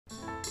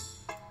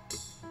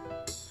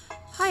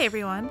Hi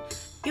everyone,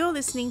 you're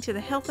listening to the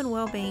Health and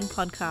Wellbeing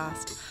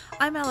Podcast.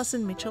 I'm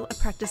Alison Mitchell, a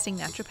practicing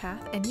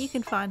naturopath, and you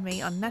can find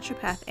me on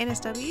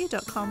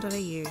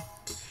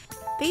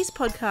naturopathnsw.com.au. These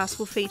podcasts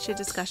will feature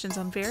discussions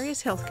on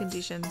various health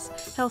conditions,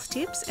 health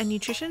tips, and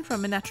nutrition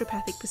from a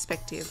naturopathic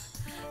perspective.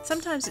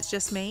 Sometimes it's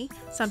just me,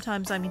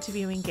 sometimes I'm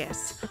interviewing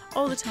guests.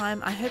 All the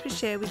time, I hope to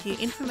share with you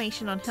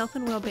information on health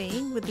and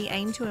wellbeing with the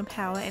aim to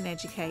empower and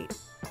educate.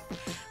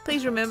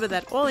 Please remember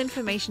that all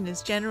information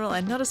is general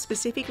and not a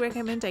specific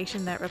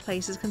recommendation that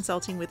replaces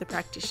consulting with a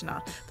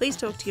practitioner. Please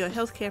talk to your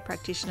healthcare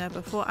practitioner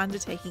before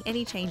undertaking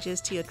any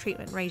changes to your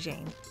treatment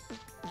regime.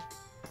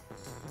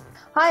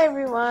 Hi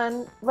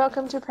everyone,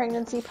 welcome to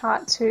Pregnancy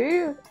Part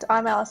 2.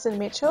 I'm Alison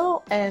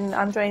Mitchell and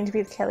I'm joined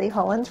with Kelly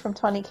Holland from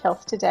Tonic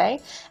Health today.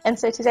 And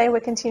so today we're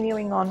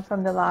continuing on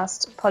from the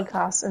last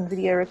podcast and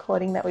video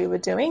recording that we were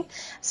doing.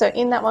 So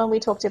in that one we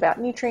talked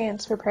about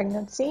nutrients for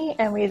pregnancy,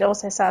 and we had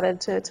also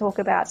started to talk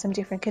about some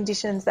different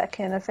conditions that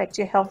can affect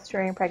your health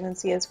during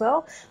pregnancy as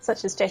well,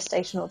 such as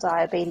gestational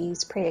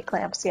diabetes,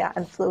 preeclampsia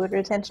and fluid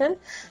retention.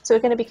 So we're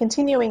going to be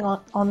continuing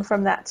on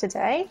from that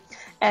today.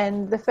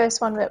 And the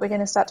first one that we're going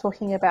to start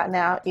talking about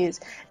now is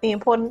the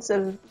importance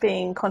of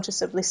being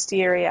conscious of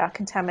listeria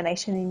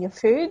contamination in your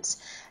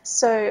foods.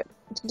 So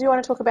do you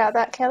want to talk about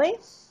that, Kelly?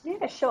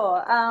 Yeah,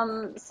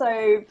 sure.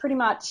 So pretty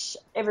much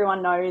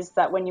everyone knows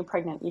that when you're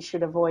pregnant you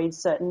should avoid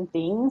certain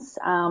things.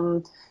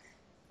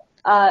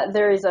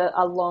 There is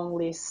a long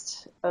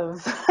list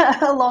of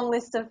a long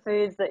list of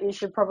foods that you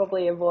should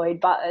probably avoid,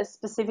 but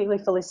specifically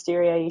for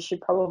listeria you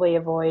should probably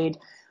avoid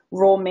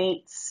raw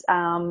meats,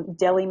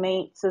 deli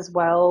meats as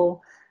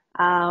well.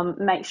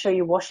 Make sure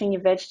you're washing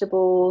your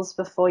vegetables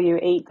before you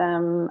eat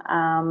them.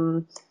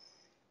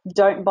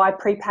 Don't buy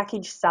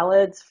prepackaged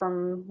salads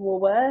from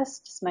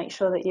Woolworths. Just make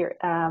sure that you're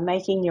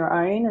making your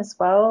own as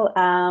well.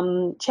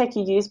 Check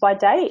your use-by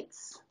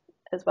dates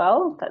as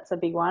well. That's a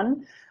big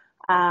one.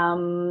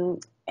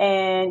 And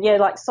yeah,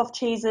 like soft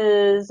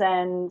cheeses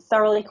and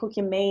thoroughly cook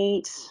your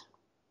meat.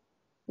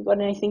 You got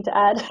anything to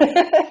add?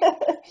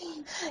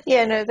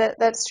 Yeah, no,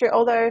 that's true.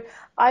 Although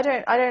I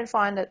don't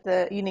find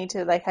that you need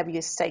to have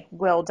your steak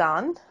well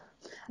done.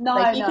 No,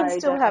 you can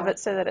still definitely have it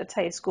so that it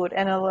tastes good,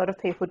 and a lot of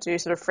people do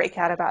sort of freak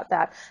out about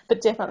that. But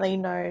definitely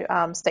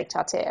no steak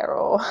tartare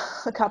or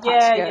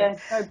carpaccio. Yeah,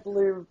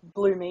 no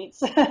blue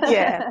meats.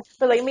 Yeah,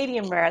 but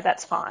medium rare,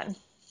 that's fine.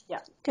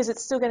 Yeah, because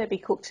it's still going to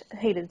be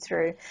heated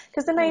through.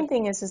 Because the main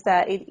thing is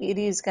that it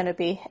is going to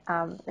be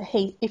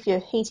heat. If you're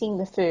heating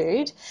the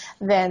food,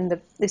 then the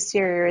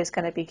listeria is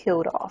going to be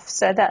killed off.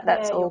 So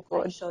that's all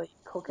good. Make sure you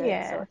cook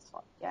it. So it's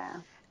fine.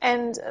 Yeah.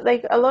 And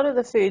a lot of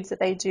the foods that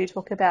they do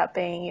talk about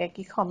being your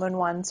common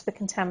ones for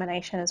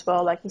contamination as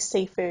well, like your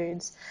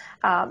seafoods.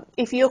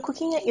 If you're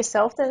cooking it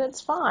yourself, then it's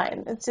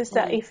fine. It's just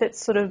that if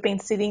it's sort of been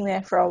sitting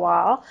there for a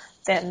while,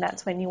 then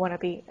that's when you want to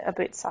be a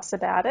bit sus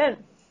about it.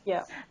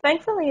 Yeah.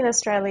 Thankfully in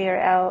Australia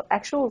our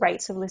actual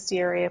rates of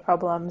listeria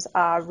problems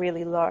are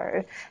really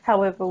low.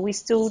 However, we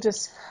still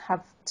just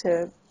have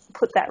to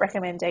put that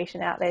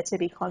recommendation out there to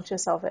be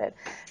conscious of it,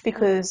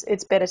 because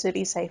it's better to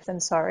be safe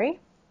than sorry.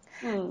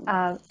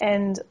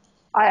 And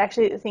I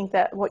actually think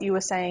that what you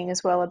were saying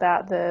as well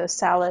about the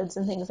salads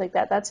and things like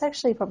that, that's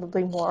actually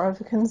probably more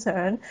of a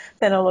concern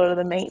than a lot of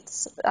the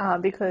meats,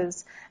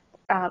 because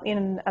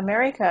in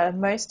America,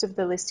 most of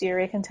the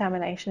listeria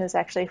contamination is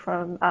actually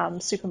from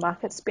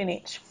supermarket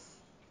spinach,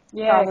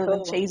 rather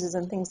than cheeses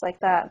and things like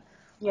that.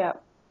 Yeah,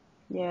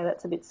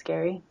 that's a bit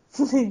scary.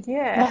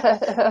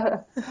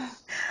 Yeah.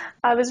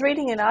 I was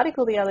reading an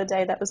article the other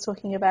day that was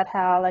talking about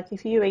how,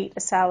 if you eat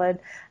a salad,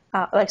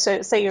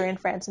 so say you're in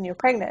France and you're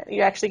pregnant,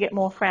 you actually get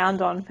more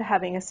frowned on for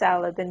having a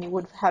salad than you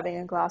would for having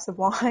a glass of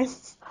wine.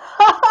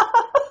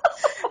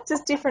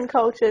 Just different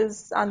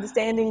cultures,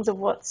 understandings of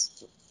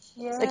what's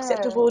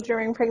acceptable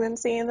during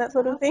pregnancy and that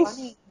sort of thing.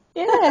 Funny.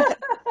 Yeah.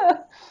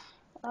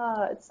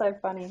 Oh, it's so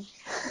funny.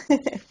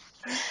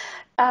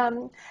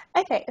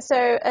 Okay,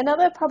 so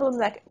another problem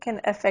that can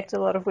affect a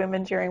lot of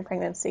women during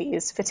pregnancy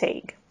is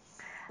fatigue.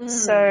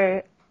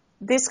 So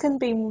this can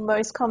be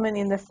most common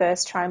in the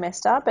first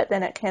trimester, but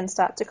then it can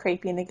start to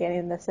creep in again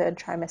in the third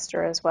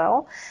trimester as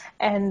well.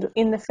 And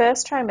in the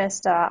first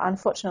trimester,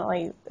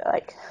 unfortunately,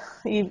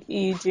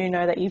 you do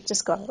know that you've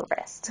just got to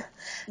rest.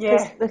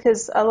 Yeah.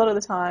 Because a lot of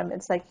the time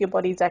it's your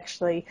body's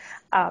actually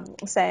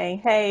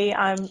saying, hey,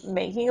 I'm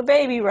making a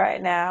baby right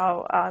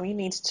now. You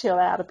need to chill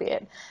out a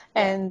bit. Yeah.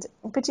 And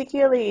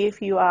particularly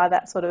if you are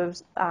that sort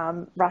of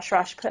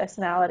rush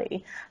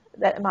personality,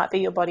 that might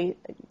be your body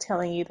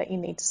telling you that you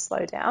need to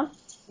slow down.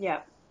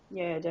 Yeah,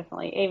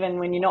 definitely. Even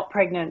when you're not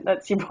pregnant,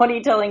 that's your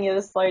body telling you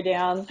to slow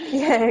down.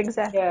 Yeah,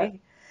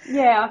 exactly.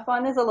 Yeah, I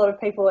find there's a lot of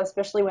people,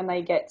 especially when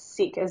they get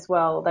sick as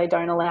well, they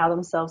don't allow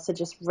themselves to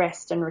just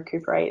rest and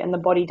recuperate, and the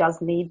body does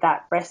need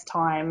that rest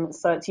time,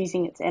 so it's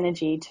using its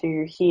energy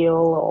to heal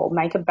or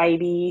make a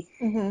baby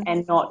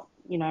and not,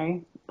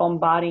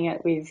 bombarding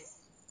it with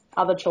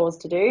other chores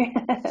to do.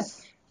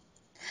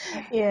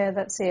 Yeah,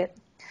 that's it.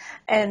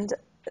 And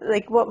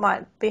what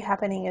might be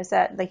happening is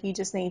that you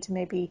just need to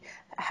maybe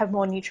have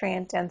more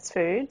nutrient dense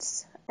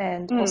foods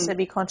and also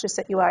be conscious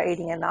that you are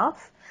eating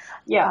enough.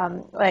 Yeah.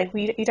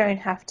 You don't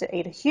have to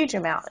eat a huge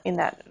amount in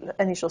that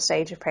initial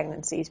stage of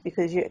pregnancies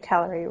because your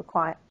calorie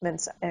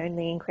requirements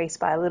only increase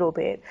by a little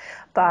bit,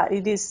 but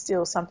it is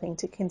still something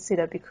to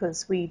consider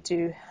because we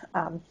do.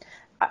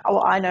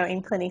 I know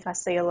in clinic I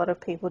see a lot of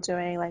people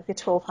doing like the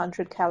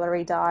 1,200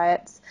 calorie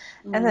diets,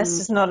 and that's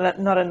just not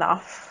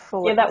enough for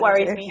Yeah, what you that want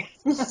worries to me.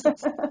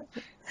 do.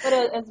 But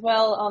as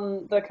well,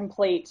 on the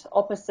complete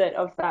opposite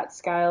of that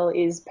scale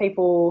is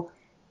people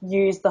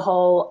use the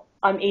whole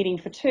 "I'm eating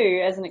for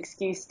two" as an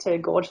excuse to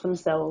gorge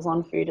themselves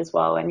on food as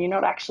well. And you're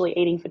not actually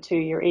eating for two;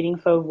 you're eating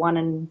for 1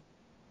 and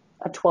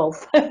a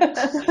 12th.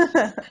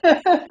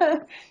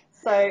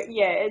 So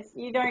yeah,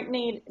 you don't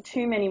need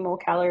too many more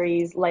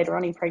calories later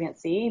on in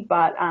pregnancy,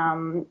 but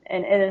and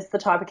it's the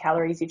type of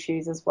calories you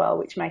choose as well,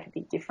 which make a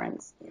big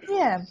difference.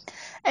 Yeah,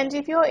 and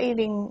if you're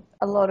eating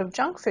a lot of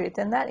junk food,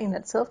 then that in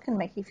itself can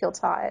make you feel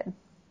tired.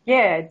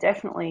 Yeah,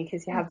 definitely,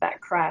 because you have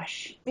that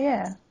crash.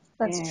 Yeah,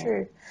 that's Yeah.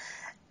 true.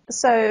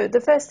 So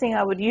the first thing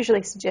I would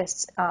usually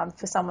suggest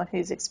for someone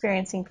who's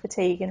experiencing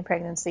fatigue in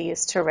pregnancy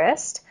is to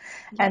rest,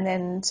 and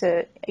then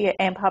to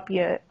amp up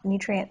your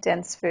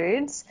nutrient-dense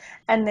foods.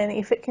 And then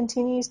if it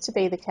continues to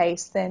be the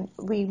case, then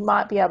we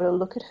might be able to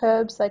look at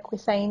herbs like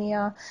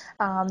withania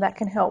that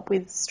can help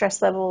with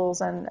stress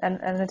levels and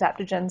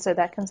adaptogens, so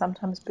that can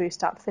sometimes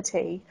boost up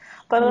fatigue.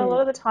 But a lot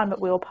of the time it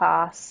will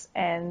pass,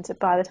 and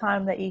by the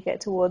time that you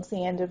get towards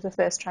the end of the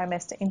first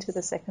trimester into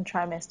the second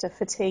trimester,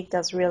 fatigue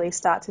does really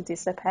start to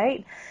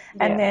dissipate.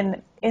 And Yeah.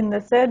 then in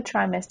the third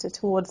trimester,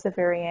 towards the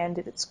very end,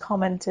 it's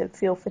common to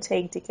feel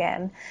fatigued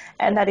again.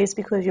 And that is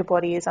because your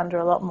body is under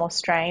a lot more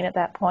strain at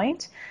that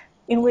point,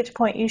 in which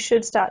point you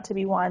should start to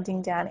be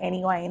winding down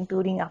anyway and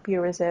building up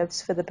your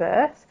reserves for the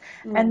birth.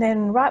 And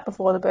then right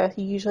before the birth,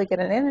 you usually get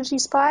an energy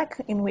spike,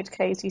 in which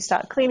case you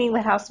start cleaning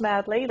the house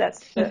madly.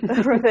 That's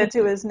referred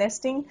to as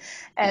nesting.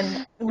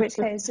 And in which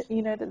case,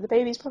 you know that the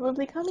baby's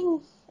probably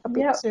coming a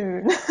bit Yep.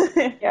 soon.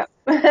 Yep.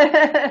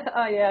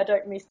 Oh yeah, I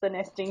don't miss the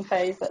nesting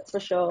phase, that's for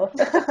sure.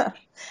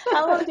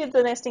 How long did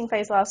the nesting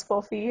phase last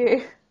for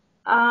you?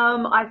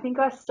 I think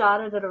I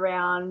started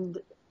around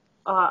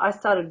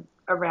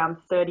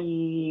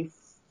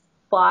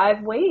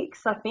 35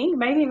 weeks, I think,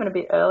 maybe even a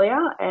bit earlier.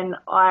 And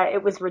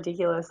it was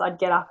ridiculous. I'd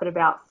get up at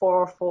about 3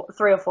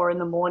 or 4 in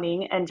the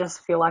morning and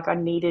just feel like I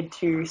needed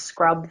to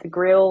scrub the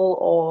grill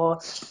or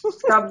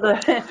scrub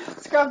the,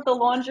 scrub the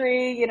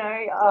laundry,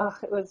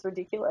 it was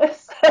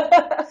ridiculous.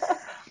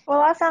 Well,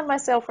 I found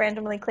myself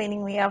randomly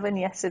cleaning the oven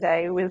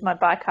yesterday with my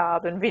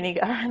bicarb and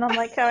vinegar, and I'm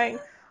like going,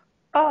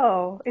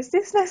 "Oh, is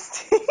this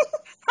nesting?"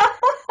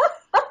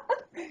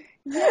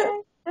 Yeah,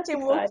 that's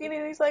Jim walked in exciting.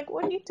 and he's like,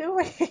 "What are you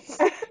doing?"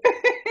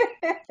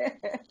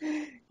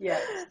 Yeah,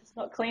 it's just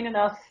not clean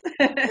enough.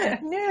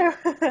 No.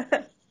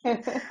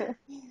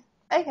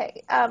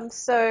 Okay.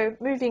 So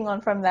moving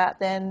on from that,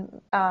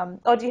 then.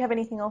 Do you have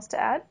anything else to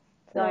add?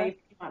 No, For you've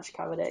pretty much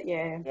covered it,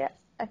 yeah. yeah.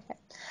 Okay.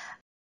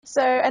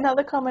 So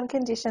another common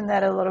condition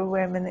that a lot of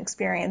women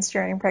experience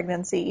during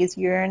pregnancy is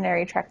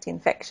urinary tract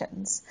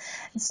infections.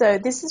 So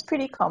this is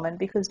pretty common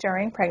because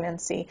during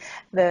pregnancy,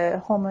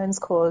 the hormones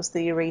cause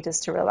the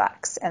ureters to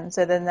relax, and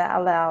so then that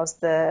allows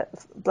the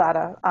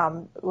bladder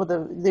or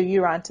the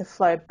urine to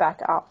flow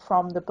back up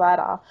from the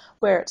bladder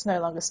where it's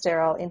no longer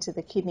sterile into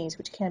the kidneys,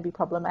 which can be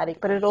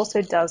problematic. But it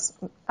also does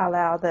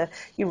allow the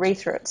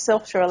urethra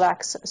itself to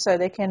relax, so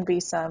there can be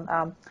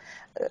some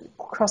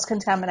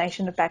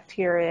cross-contamination of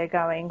bacteria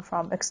going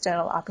from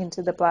external up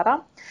into the bladder.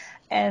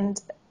 And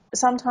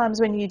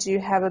sometimes when you do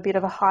have a bit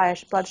of a higher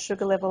blood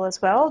sugar level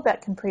as well,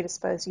 that can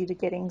predispose you to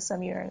getting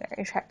some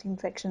urinary tract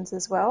infections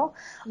as well.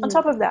 On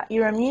top of that,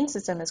 your immune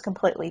system is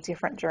completely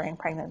different during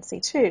pregnancy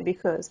too,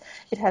 because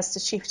it has to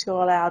shift to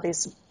allow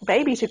this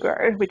baby to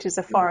grow, which is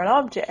a foreign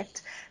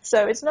object.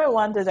 So it's no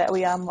wonder that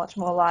we are much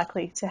more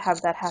likely to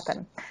have that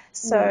happen.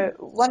 So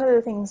one of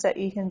the things that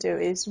you can do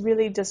is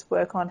really just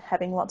work on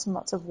having lots and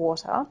lots of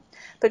water.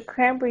 But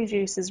cranberry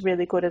juice is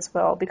really good as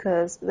well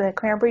because the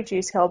cranberry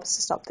juice helps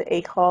to stop the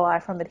E.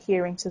 coli from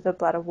adhering to the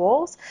bladder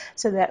walls,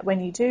 so that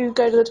when you do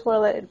go to the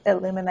toilet, it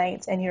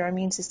eliminates and your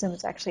immune system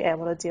is actually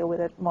able to deal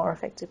with it more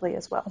effectively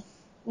as well.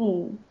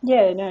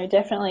 Yeah, no,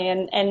 definitely.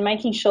 And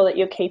making sure that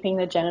you're keeping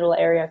the genital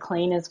area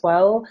clean as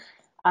well.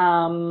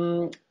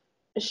 Um,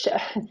 sh-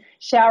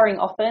 Showering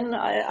often.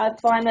 I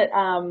find that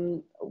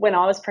when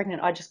I was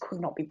pregnant, I just could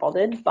not be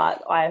bothered,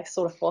 but I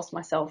sort of forced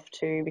myself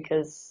to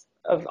because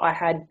I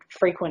had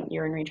frequent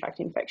urinary tract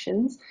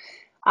infections.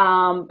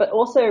 But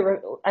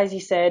also, as you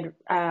said,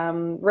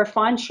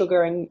 refined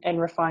sugar and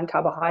refined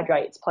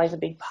carbohydrates plays a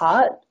big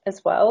part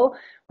as well.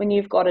 When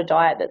you've got a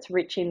diet that's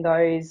rich in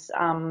those,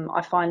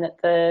 I find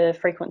that the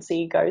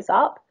frequency goes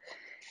up.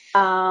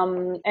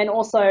 And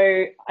also,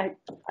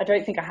 I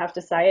don't think I have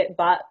to say it,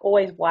 but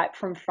always wipe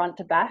from front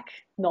to back,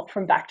 not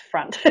from back to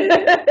front.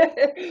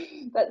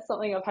 That's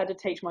something I've had to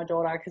teach my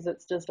daughter because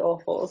it's just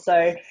awful.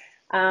 So,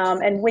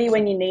 and wee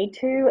when you need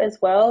to as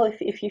well.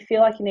 If you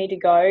feel like you need to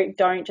go,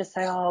 don't just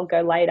say, oh, I'll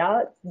go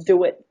later.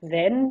 Do it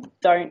then.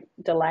 Don't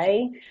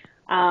delay.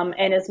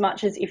 And as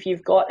much as if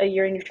you've got a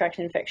urinary tract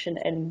infection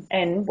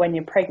and when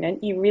you're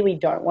pregnant, you really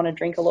don't want to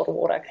drink a lot of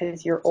water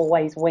because you're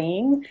always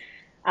weeing.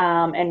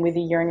 And with a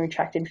urinary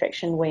tract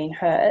infection, weeing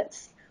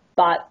hurts.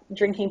 But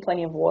drinking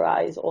plenty of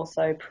water is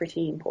also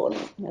pretty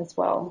important as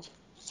well.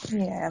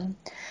 Yeah.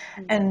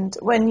 And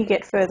when you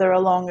get further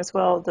along as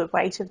well, the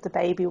weight of the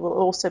baby will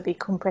also be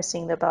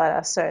compressing the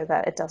bladder so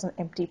that it doesn't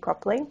empty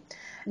properly.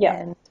 Yeah.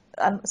 And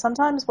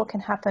sometimes what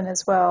can happen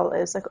as well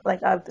is,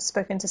 like I've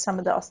spoken to some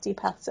of the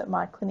osteopaths at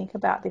my clinic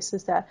about this,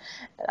 is that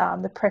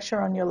the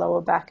pressure on your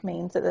lower back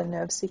means that the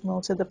nerve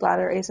signal to the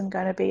bladder isn't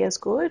going to be as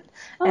good.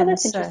 Oh, And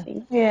that's so,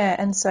 interesting. yeah,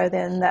 and so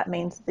then that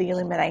means that the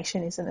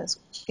elimination isn't as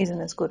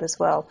good as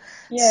well.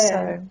 Yeah.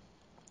 So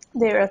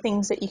there are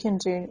things that you can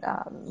do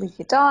with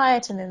your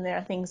diet, and then there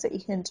are things that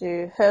you can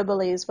do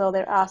herbally as well.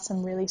 There are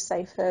some really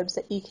safe herbs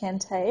that you can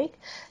take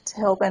to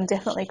help, and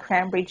definitely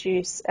cranberry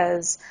juice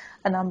as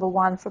a number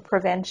one for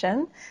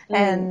prevention.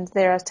 And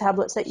there are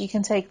tablets that you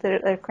can take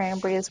that are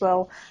cranberry as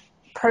well.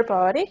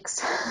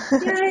 Probiotics.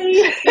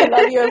 Yay! You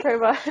love your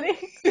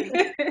probiotics.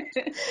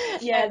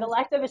 Yeah, the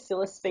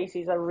lactobacillus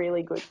species are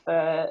really good for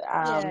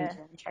Yeah.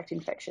 urinary tract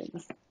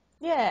infections.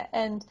 Yeah,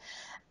 and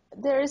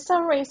there is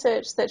some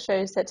research that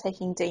shows that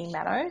taking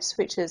D-mannose,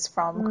 which is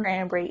from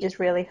cranberry, is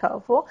really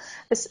helpful.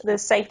 The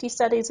safety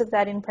studies of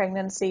that in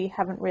pregnancy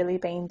haven't really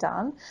been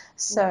done.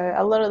 So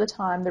a lot of the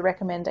time the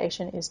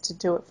recommendation is to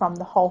do it from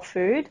the whole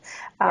food.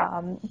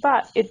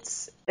 But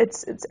it's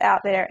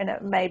out there, and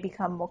it may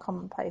become more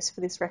commonplace for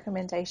this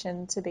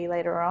recommendation to be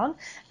later on.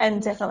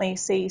 And definitely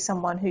see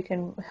someone who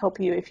can help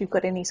you if you've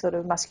got any sort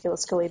of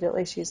musculoskeletal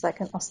issues,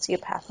 like an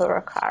osteopath or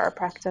a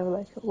chiropractor,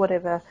 like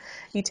whatever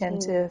you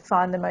tend to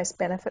find the most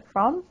benefit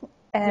from.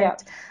 And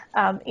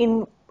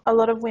in a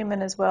lot of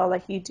women as well,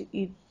 like you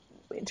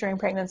during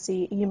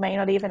pregnancy, you may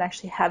not even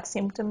actually have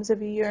symptoms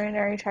of a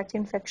urinary tract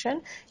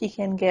infection. You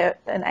can get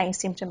an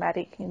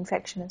asymptomatic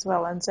infection as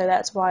well. And so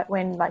that's why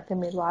when like the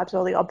midwives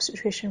or the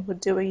obstetrician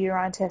would do a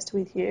urine test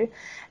with you.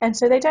 And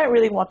so they don't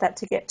really want that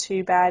to get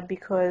too bad,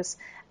 because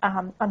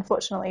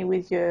unfortunately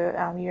with your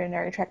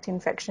urinary tract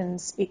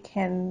infections, it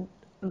can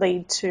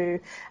lead to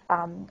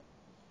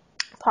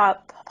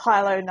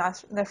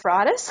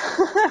pyelonephritis.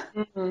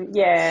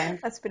 Yeah.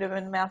 That's a bit of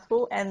a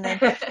mouthful. And then,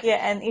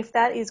 and if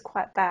that is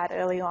quite bad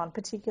early on,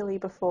 particularly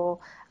before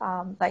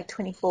like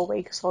 24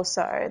 weeks or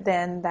so,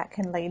 then that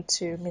can lead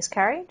to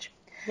miscarriage.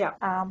 Yeah.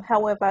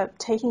 However,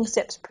 taking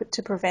steps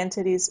to prevent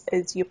it is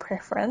your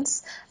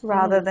preference,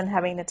 rather than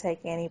having to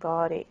take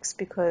antibiotics,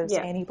 because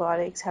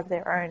antibiotics have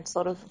their own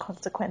sort of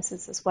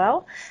consequences as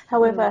well.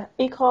 However,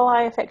 E.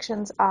 coli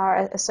infections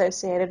are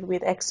associated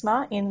with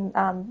eczema in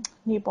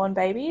newborn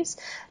babies,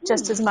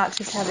 just as much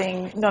as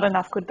having not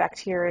enough good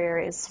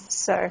bacteria is.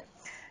 So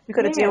you've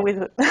got to deal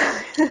with it.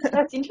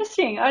 That's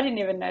interesting. I didn't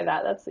even know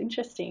that. That's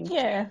interesting.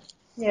 Yeah.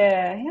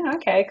 Yeah.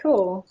 Okay.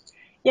 Cool.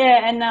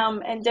 Yeah,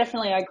 and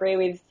definitely I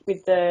agree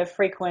with the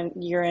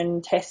frequent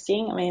urine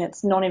testing. I mean,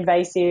 it's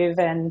non-invasive,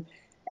 and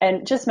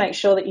just make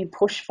sure that you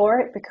push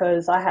for it,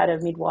 because I had a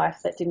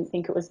midwife that didn't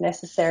think it was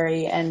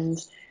necessary, and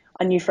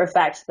I knew for a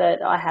fact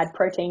that I had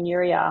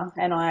proteinuria,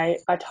 and I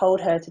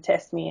told her to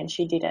test me, and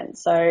she didn't.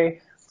 So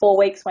 4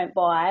 weeks went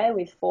by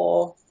with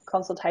 4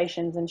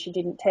 consultations, and she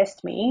didn't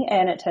test me,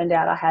 and it turned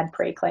out I had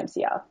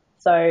preeclampsia.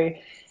 So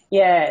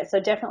yeah, so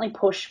definitely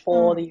push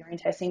for the urine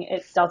testing.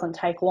 It doesn't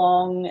take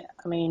long.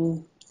 I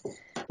mean,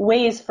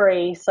 wee is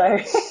free, so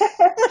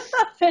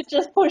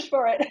just push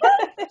for it.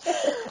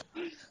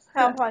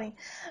 How funny.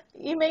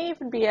 You may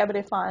even be able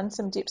to find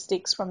some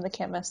dipsticks from the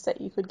chemist that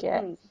you could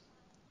get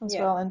as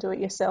well, and do it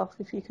yourself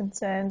if you're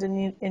concerned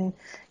and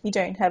you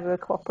don't have a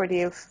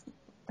cooperative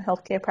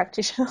healthcare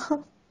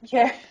practitioner.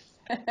 Yeah.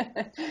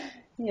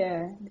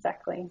 Yeah,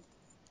 exactly.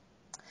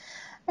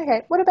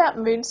 Okay, what about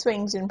mood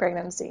swings in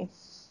pregnancy?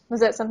 Was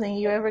that something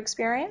you ever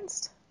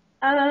experienced?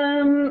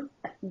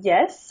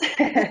 Yes,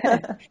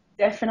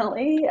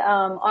 definitely.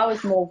 I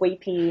was more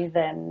weepy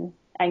than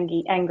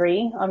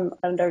angry. I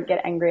don't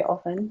get angry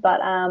often,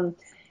 but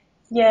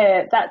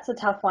yeah, that's a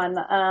tough one.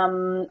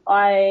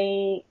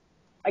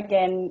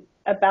 Again,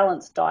 a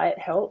balanced diet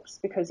helps,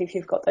 because if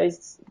you've got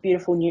those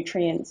beautiful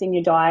nutrients in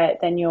your diet,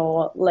 then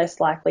you're less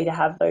likely to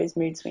have those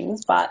mood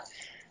swings. But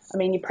I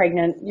mean, you're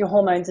pregnant, your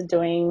hormones are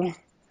doing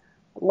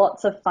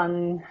lots of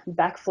fun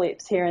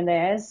backflips here and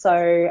there.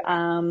 So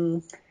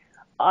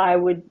I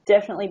would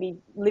definitely be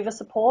liver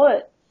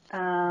support.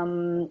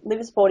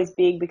 Liver support is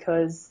big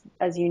because,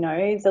 as you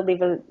know, the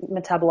liver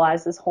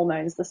metabolizes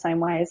hormones the same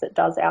way as it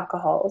does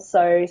alcohol.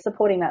 So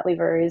supporting that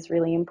liver is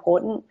really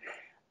important.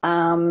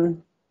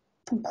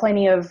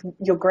 Plenty of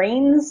your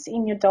greens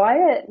in your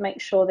diet. Make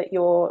sure that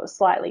you're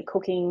slightly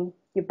cooking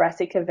your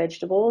brassica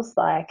vegetables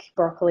like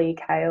broccoli,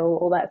 kale,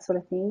 all that sort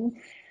of thing.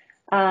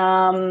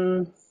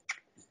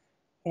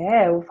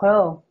 Yeah,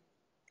 well,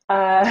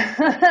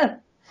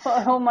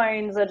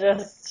 Hormones are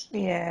just,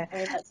 Yeah. I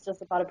mean, that's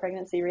just a part of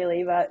pregnancy,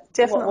 really. But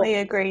Definitely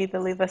agree the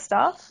liver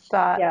stuff,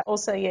 but yeah.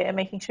 also, yeah,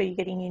 making sure you're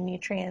getting your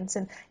nutrients.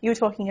 And you were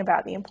talking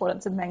about the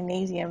importance of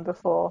magnesium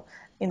before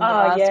in the Oh,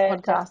 last yeah,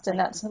 podcast, and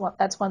definitely.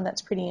 that's one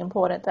that's pretty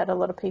important that a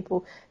lot of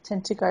people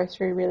tend to go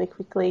through really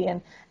quickly.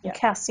 And Yeah.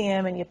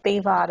 calcium and your B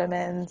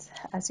vitamins,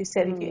 as you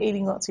said, if you're Mm.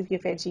 eating lots of your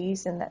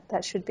veggies, then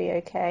that should be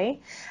okay.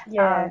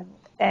 Yeah.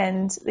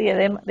 And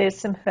yeah, there's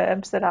some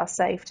herbs that are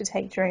safe to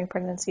take during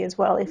pregnancy as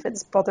well if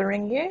it's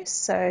bothering you.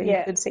 So you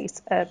Yeah. could see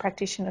a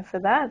practitioner for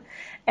that.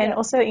 And Yeah.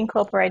 also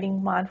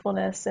incorporating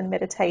mindfulness and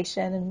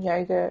meditation and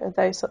yoga,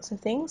 those sorts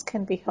of things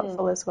can be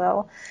helpful as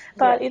well.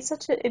 Yeah. But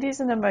it is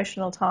an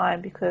emotional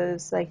time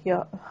because like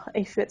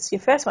if it's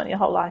your first one, your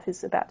whole life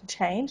is about to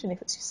change, and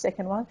if it's your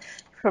second one,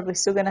 you're probably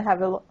still going to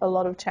have a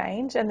lot of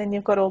change, and then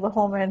you've got all the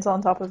hormones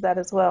on top of that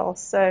as well.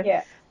 So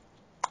Yeah.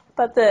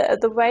 but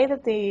the way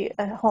that the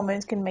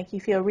hormones can make you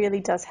feel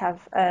really does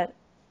have a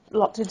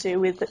lot to do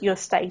with your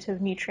state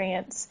of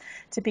nutrients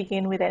to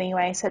begin with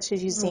anyway, such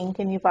as your zinc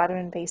and your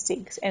vitamin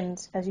B6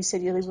 and, as you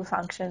said, your liver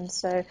function.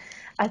 So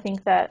I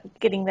think that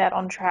getting that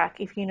on track,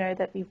 if you know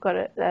that you've got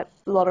a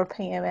lot of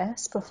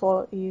PMS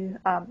before you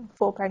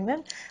fall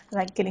pregnant,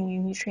 like getting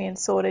your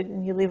nutrients sorted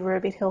and your liver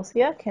a bit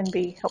healthier can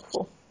be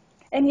helpful.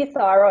 And your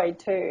thyroid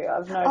too.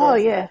 I've Oh,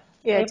 noticed yeah. that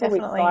Yeah, people with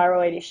definitely.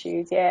 thyroid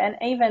issues, yeah, and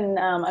even,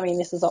 I mean,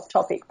 this is off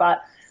topic,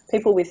 but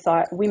people with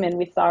women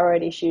with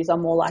thyroid issues are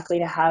more likely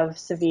to have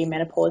severe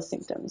menopause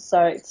symptoms.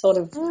 So it sort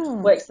of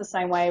works the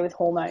same way with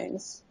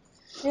hormones,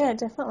 Yeah,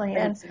 definitely.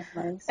 pregnancy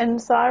hormones.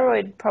 And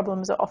thyroid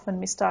problems are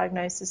often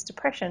misdiagnosed as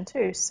depression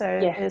too. So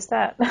Yeah, there's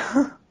that.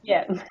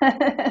 yeah,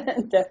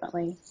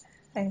 definitely.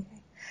 Okay.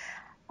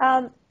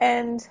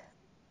 And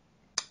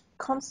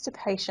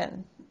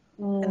constipation,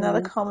 another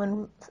Mm,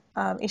 common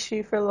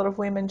issue for a lot of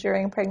women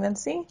during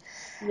pregnancy.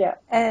 yeah,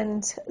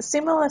 And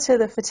similar to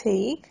the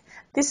fatigue,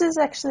 this is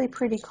actually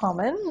pretty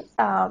common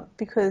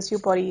because your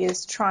body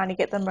is trying to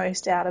get the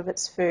most out of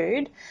its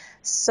food.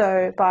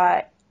 So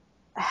by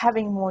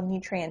having more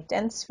nutrient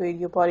dense food,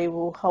 your body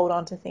will hold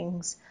on to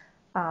things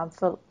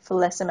for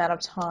less amount of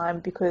time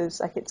because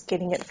like it's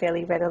getting it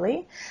fairly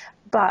readily.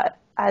 But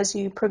as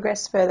you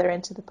progress further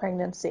into the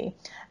pregnancy,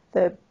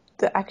 the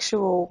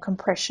actual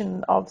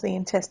compression of the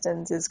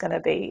intestines is going to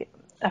be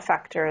a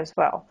factor as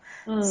well.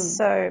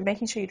 So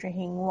making sure you're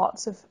drinking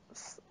lots of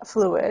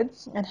fluid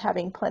and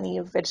having plenty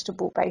of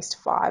vegetable-based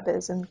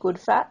fibres and good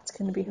fats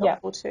can be yeah,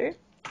 helpful too.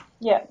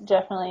 yeah,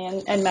 definitely.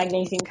 And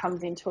magnesium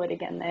comes into it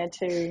again there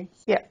too.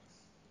 Yeah,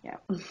 Yeah.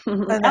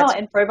 and Oh, that's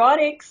and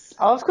probiotics.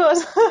 of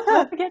course.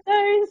 Don't forget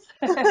those.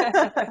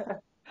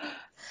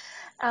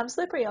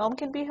 Slippery elm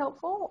can be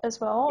helpful as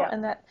well, Yeah.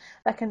 and that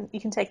can you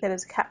can take that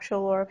as a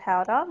capsule or a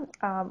powder,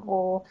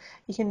 or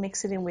you can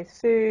mix it in with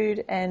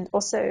food, and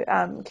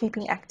also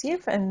keeping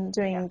active and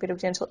doing Yeah. a bit of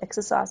gentle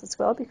exercise as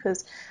well.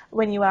 Because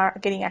when you are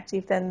getting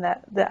active, then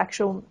the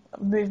actual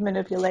movement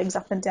of your legs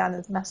up and down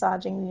is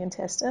massaging the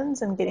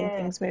intestines and getting Yeah.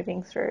 things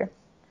moving through.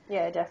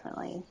 Yeah,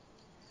 definitely.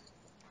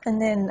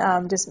 And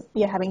then just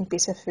having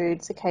bitter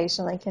foods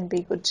occasionally can be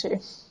good too.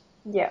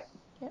 Yeah.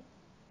 Yep.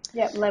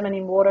 Yeah, lemon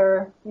in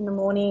water in the Yeah,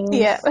 mornings.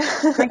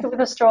 Drink it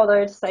with a straw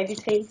though to save your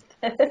teeth.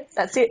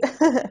 that's it.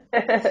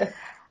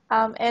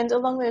 And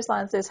along those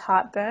lines, there's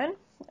heartburn.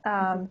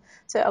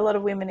 So a lot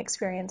of women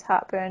experience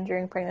heartburn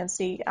during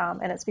pregnancy,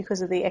 and it's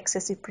because of the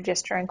excessive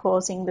progesterone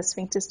causing the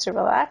sphincters to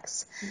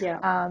relax.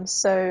 Yeah.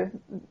 So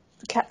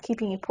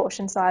keeping your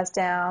portion size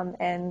down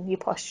and your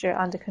posture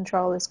under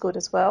control is good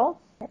as well.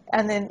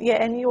 And then,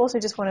 and you also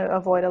just want to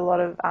avoid a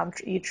lot of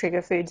your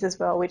trigger foods as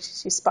well, which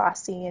is your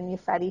spicy and your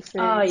fatty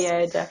Oh foods.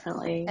 yeah,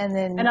 definitely. And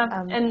And then,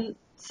 I've and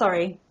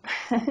sorry,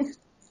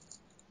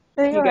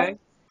 there you you go. go.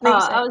 No,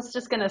 you say. I was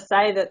just going to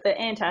say that the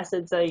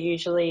antacids are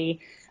usually,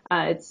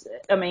 it's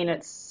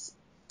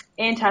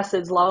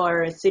antacids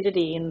lower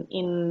acidity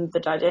in the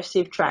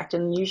digestive tract,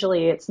 and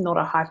usually it's not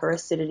a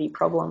hyperacidity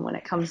problem when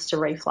it comes to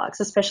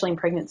reflux, especially in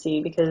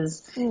pregnancy,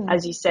 because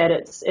as you said,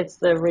 it's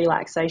the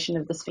relaxation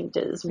of the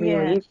sphincters, Yeah.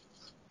 really.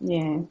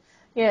 Yeah.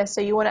 Yeah,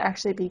 so you want to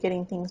actually be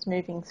getting things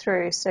moving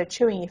through. So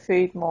chewing your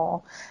food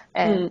more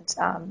and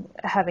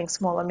having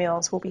smaller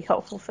meals will be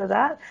helpful for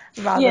that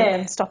rather Yeah.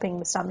 than stopping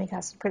the stomach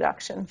acid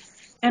production.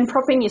 And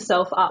propping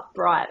yourself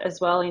upright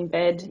as well in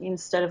bed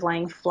instead of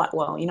laying flat.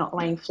 Well, you're not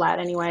laying flat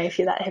anyway if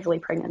you're that heavily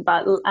pregnant,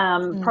 but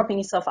propping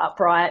yourself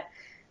upright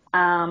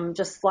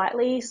just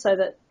slightly so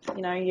that,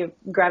 your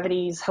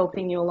gravity's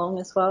helping you along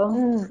as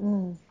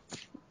well.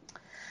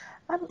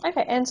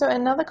 Okay, and so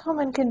another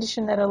common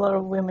condition that a lot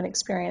of women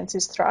experience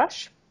is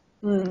thrush.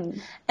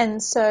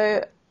 And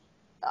so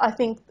I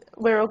think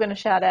we're all going to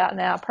shout out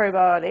now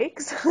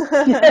probiotics.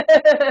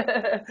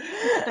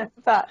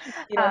 But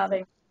You know,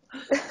 thing.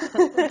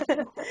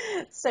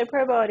 so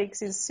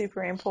probiotics is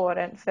super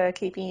important for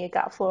keeping your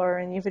gut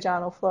flora and your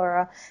vaginal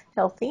flora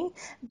healthy,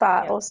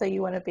 but Yeah. also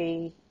you want to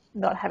be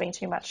not having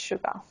too much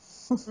sugar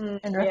and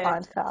Yeah.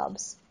 refined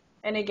carbs.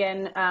 And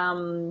again,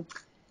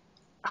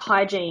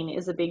 hygiene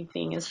is a big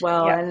thing as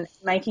well, Yep. and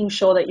making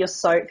sure that your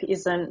soap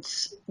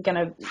isn't going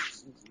to,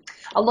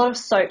 A lot of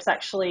soaps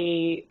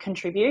actually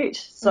contribute.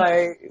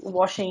 So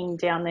washing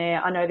down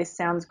there, I know this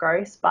sounds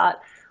gross,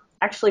 but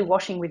actually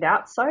washing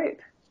without soap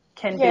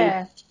can be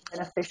Yeah.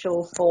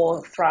 beneficial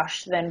for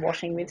thrush than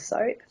washing with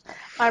soap.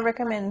 I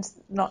recommend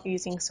not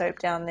using soap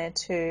down there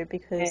too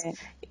because Yeah.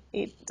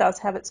 it does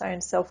have its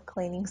own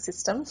self-cleaning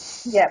system.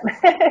 Yep.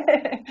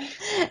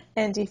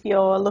 And if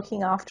you're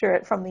looking after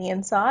it from the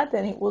inside,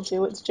 then it will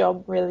do its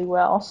job really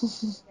well.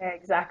 Yeah,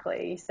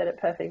 exactly. You said it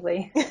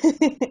perfectly.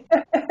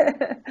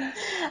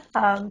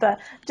 But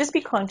just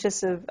be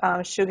conscious of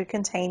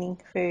sugar-containing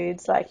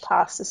foods like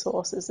pasta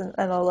sauces and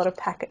a lot of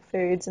packet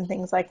foods and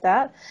things like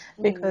that,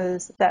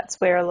 because that's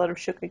where a lot of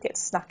sugar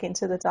gets snuck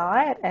into the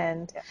diet,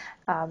 and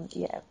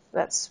yeah,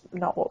 that's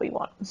not what we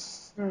want.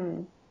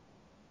 Mm.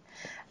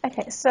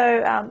 Okay,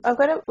 so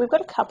we've got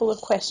a couple of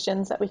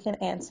questions that we can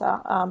answer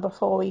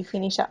before we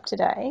finish up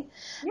today.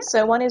 Yep.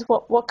 So one is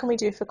what can we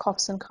do for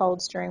coughs and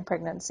colds during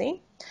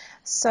pregnancy?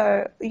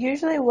 So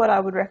usually what I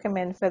would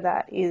recommend for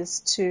that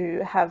is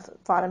to have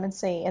vitamin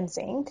C and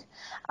zinc,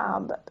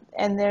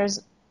 and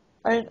there's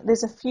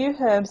a few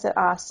herbs that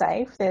are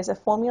safe. There's a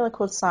formula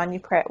called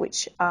Sinupret,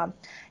 which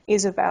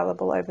is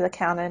available over the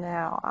counter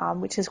now,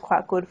 which is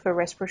quite good for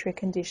respiratory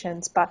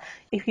conditions. But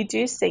if you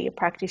do see a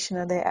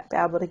practitioner, they'll be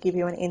able to give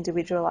you an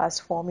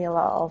individualised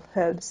formula of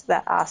herbs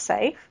that are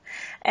safe,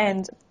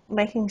 and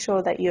making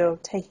sure that you're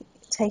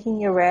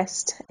taking your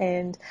rest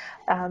and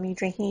you're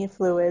drinking your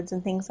fluids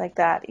and things like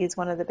that is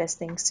one of the best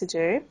things to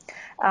do.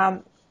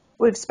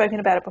 We've spoken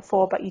about it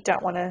before, but you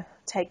don't want to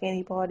take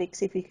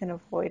antibiotics if you can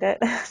avoid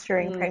it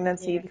during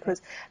pregnancy, Yeah.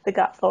 because the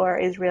gut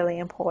flora is really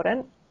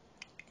important.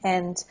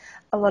 And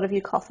a lot of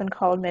your cough and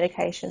cold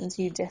medications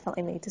you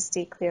definitely need to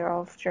steer clear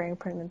of during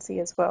pregnancy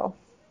as well.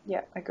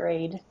 Yeah,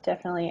 agreed,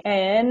 definitely.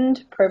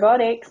 And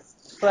probiotics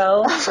as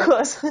well. Of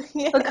course,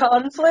 yeah. For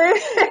cold and flu.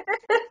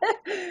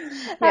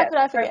 How Yeah, could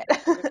I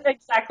forget?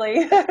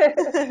 exactly.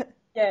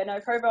 Yeah, no,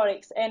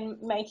 probiotics,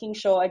 and making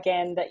sure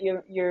again that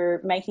you're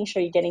making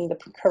sure you're getting the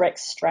correct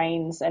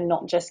strains and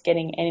not just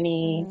getting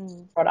any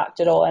product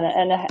at all.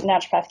 And a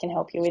naturopath can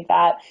help you with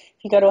that.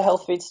 If you go to a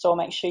health food store,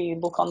 make sure you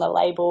look on the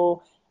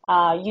label.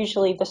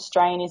 Usually the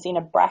strain is in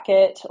a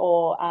bracket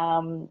or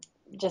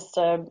just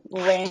a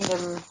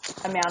random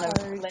amount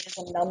of letters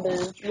and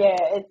numbers. Yeah,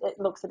 it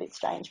looks a bit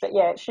strange, but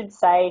yeah, it should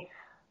say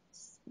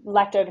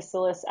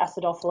Lactobacillus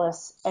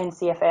acidophilus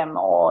NCFM,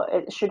 or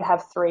it should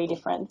have 3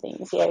 different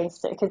things, yeah,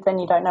 because then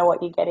you don't know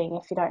what you're getting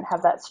if you don't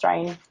have that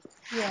strain.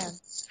 Yeah.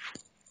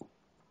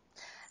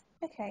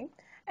 Okay.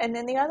 And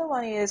then the other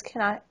one is,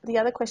 the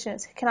other question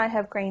is, can I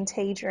have green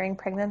tea during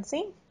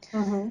pregnancy?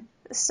 Mm-hmm.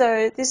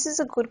 So this is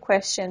a good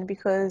question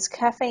because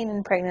caffeine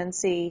in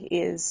pregnancy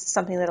is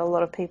something that a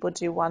lot of people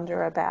do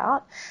wonder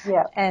about.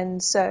 Yeah.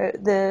 And so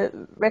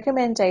the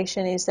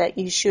recommendation is that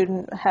you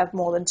shouldn't have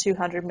more than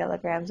 200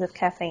 milligrams of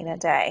caffeine a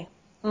day.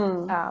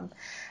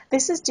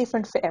 This is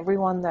different for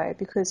everyone though,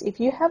 because if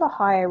you have a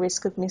higher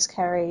risk of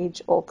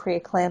miscarriage or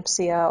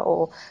preeclampsia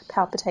or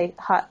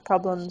heart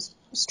problems,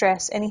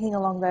 stress, anything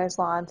along those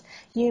lines,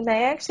 you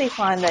may actually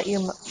find that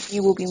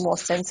you will be more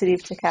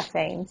sensitive to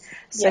caffeine.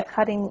 So Yeah.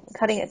 cutting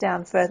it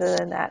down further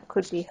than that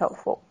could be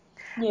helpful.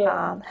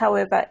 Yeah.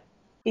 However,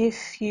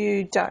 if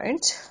you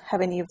don't have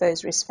any of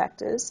those risk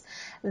factors,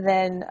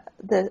 then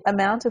the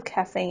amount of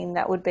caffeine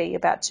that would be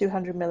about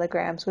 200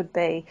 milligrams would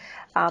be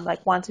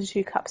like 1 to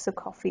 2 cups of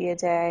coffee a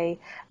day.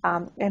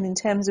 And in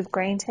terms of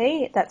green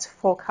tea, that's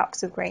 4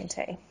 cups of green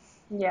tea.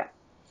 Yeah.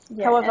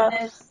 Yeah. And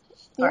However,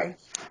 sorry.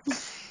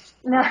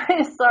 No,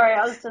 sorry.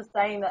 I was just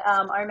saying that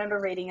I remember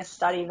reading a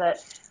study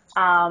that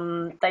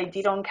they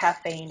did on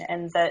caffeine,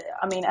 and that,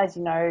 I mean, as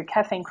you know,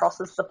 caffeine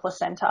crosses the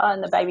placenta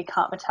and the baby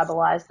can't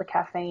metabolize the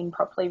caffeine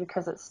properly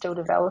because it's still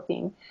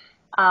developing.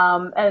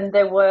 And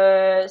there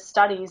were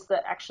studies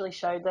that actually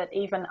showed that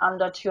even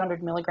under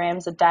 200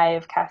 milligrams a day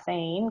of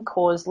caffeine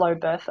caused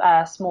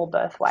small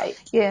birth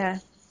weight. yeah.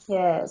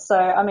 Yeah, so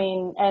I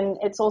mean, and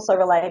it's also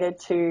related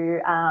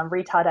to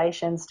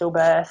retardation,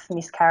 stillbirth,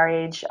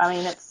 miscarriage. I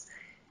mean,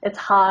 it's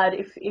hard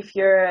if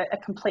you're a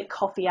complete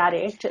coffee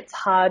addict. It's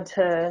hard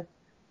to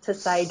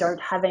say don't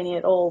have any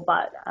at all,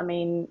 but I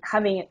mean,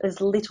 having as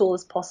little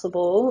as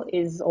possible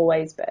is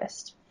always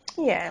best.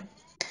 Yeah.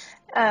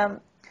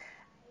 And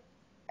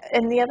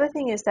the other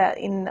thing is that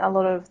in a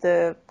lot of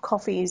the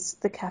coffees,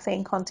 the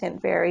caffeine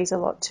content varies a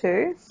lot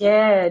too.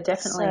 Yeah, So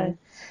definitely.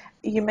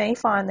 you may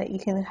find that you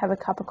can have a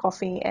cup of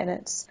coffee and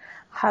it's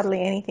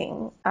hardly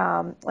anything.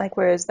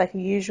 Whereas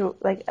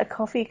a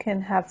coffee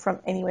can have from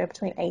anywhere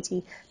between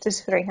 80 to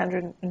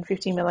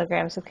 350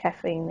 milligrams of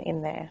caffeine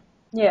in there.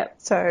 Yeah,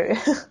 So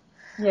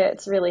yeah,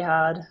 it's really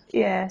hard.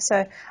 yeah,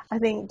 so I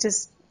think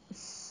just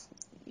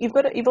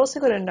you've also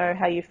got to know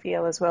how you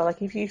feel as well.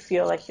 Like if you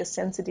feel like you're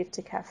sensitive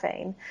to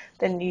caffeine,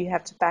 then you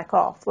have to back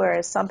off.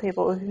 Whereas some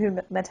people who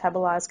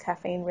metabolize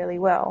caffeine really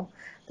well,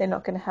 they're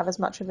not going to have as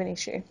much of an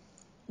issue.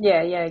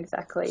 Yeah, yeah,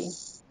 exactly.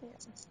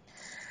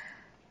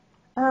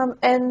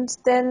 And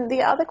then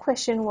the other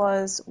question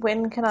was,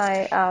 when do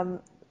I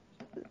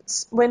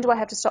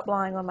have to stop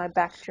lying on my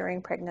back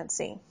during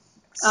pregnancy?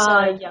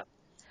 So Yeah.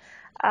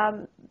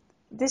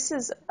 this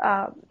is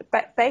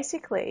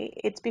basically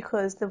it's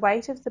because the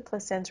weight of the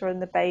placenta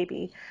and the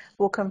baby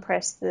will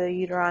compress the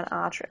uterine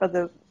artery or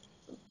the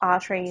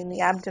artery in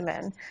the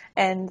abdomen,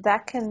 and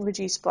that can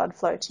reduce blood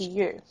flow to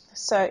you.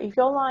 So if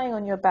you're lying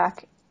on your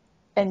back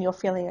and you're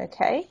feeling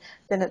okay,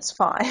 then it's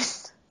fine.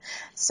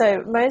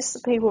 So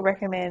most people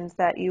recommend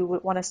that you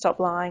would want to stop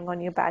lying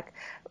on your back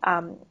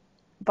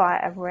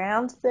by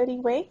around 30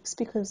 weeks,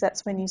 because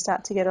that's when you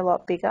start to get a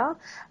lot bigger.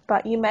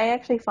 But you may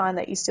actually find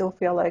that you still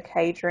feel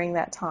okay during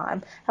that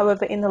time.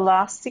 However, in the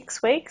last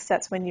 6 weeks,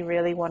 that's when you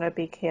really want to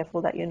be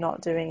careful that you're not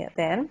doing it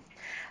then.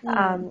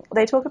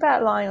 They talk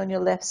about lying on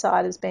your left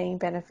side as being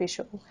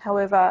beneficial.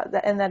 However,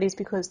 and that is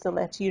because the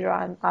left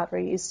uterine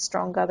artery is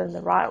stronger than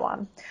the right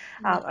one,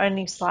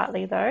 only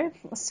slightly though.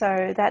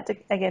 So that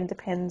again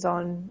depends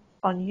on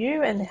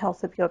you and the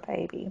health of your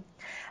baby.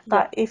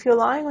 But if you're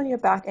lying on your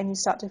back and you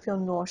start to feel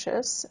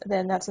nauseous,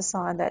 then that's a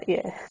sign that,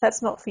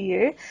 that's not for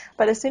you.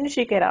 But as soon as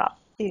you get up,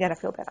 you're going to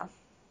feel better.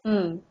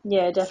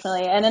 Yeah,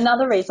 definitely. And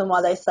another reason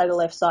why they say the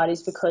left side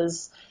is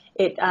because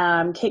it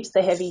keeps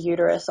the heavy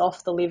uterus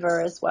off the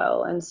liver as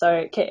well. And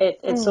so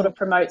it sort of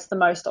promotes the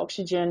most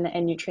oxygen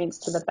and nutrients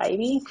to the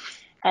baby.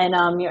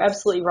 And you're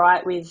absolutely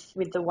right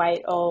with the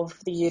weight of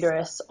the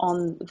uterus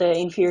on the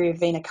inferior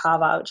vena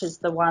cava, which is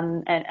the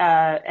one,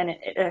 and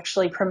it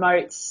actually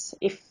promotes,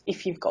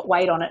 if you've got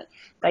weight on it,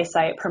 they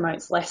say it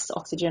promotes less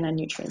oxygen and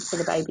nutrients to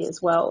the baby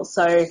as well.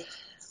 So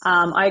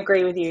I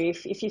agree with you.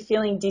 If you're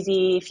feeling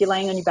dizzy, if you're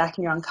laying on your back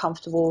and you're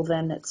uncomfortable,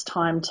 then it's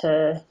time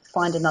to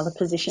find another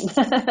position.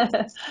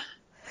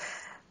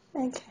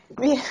 Okay.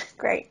 Yeah,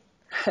 great.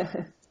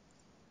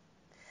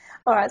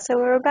 All right, so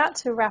we're about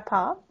to wrap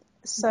up.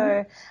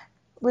 So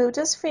we'll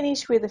just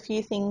finish with a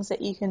few things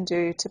that you can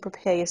do to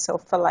prepare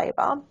yourself for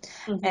labour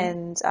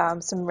and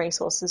some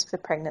resources for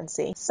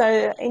pregnancy.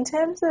 So in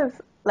terms of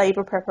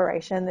labour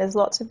preparation, there's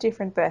lots of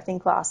different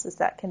birthing classes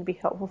that can be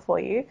helpful for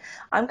you.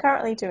 I'm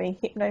currently doing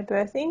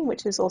hypnobirthing,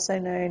 which is also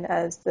known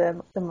as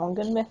the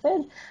Mongan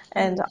method,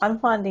 and I'm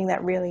finding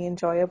that really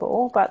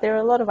enjoyable. But there are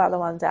a lot of other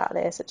ones out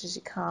there, such as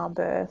your calm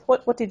birth.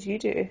 What did you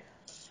do?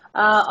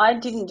 I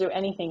didn't do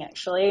anything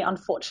actually,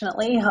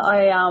 unfortunately.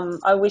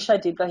 I wish I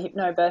did the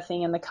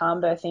hypnobirthing and the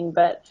calm birthing,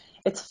 but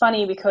it's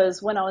funny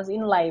because when I was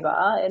in labour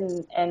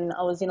and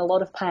I was in a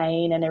lot of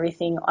pain and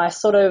everything, I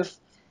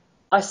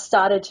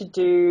started to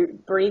do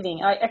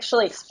breathing. I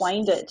actually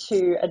explained it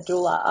to a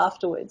doula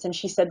afterwards, and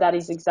she said that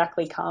is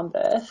exactly calm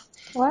birth.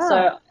 Wow.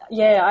 So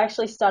yeah, I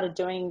actually started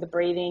doing the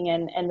breathing,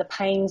 and the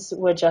pains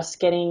were just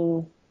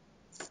getting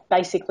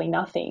basically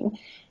nothing.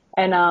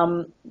 And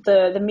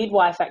the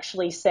midwife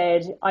actually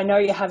said, "I know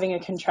you're having a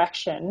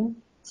contraction,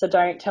 so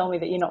don't tell me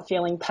that you're not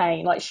feeling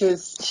pain." Like she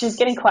was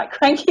getting quite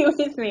cranky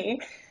with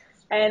me,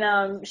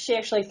 and she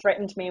actually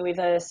threatened me with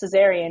a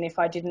cesarean if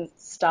I didn't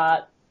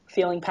start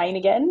feeling pain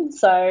again.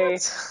 So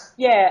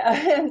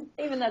yeah,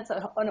 even that's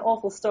an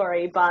awful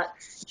story, but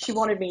she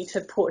wanted me to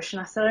push,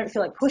 and I said, "I don't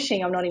feel like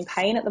pushing. I'm not in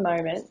pain at the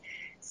moment."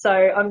 So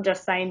I'm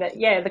just saying that,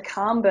 yeah, the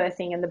calm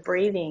birthing and the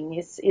breathing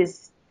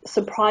is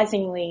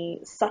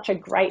surprisingly such a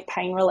great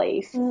pain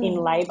relief in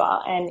labour.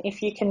 And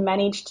if you can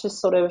manage to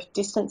sort of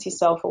distance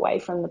yourself away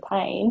from the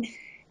pain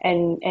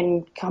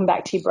and come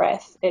back to your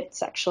breath,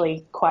 it's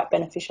actually quite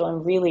beneficial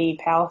and really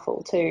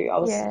powerful too. I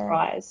was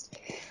surprised.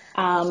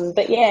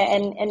 But yeah,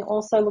 and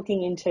also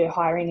looking into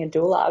hiring a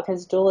doula,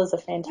 because doulas are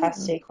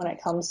fantastic when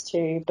it comes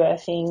to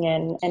birthing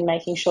and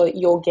making sure that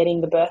you're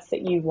getting the birth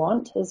that you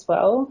want as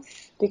well.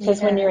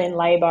 Because when you're in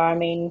labour, I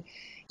mean,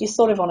 you're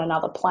sort of on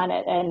another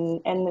planet,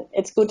 and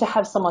it's good to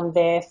have someone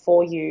there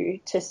for you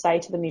to say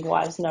to the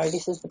midwives, no,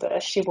 this is the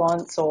birth she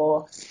wants,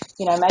 or,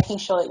 making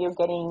sure that you're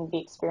getting the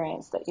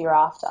experience that you're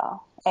after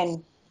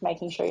and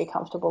making sure you're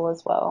comfortable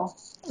as well.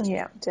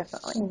 Yeah,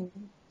 definitely.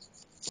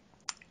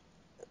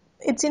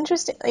 It's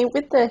interesting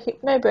with the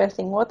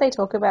hypnobirthing, what they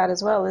talk about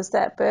as well is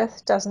that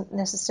birth doesn't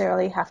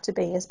necessarily have to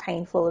be as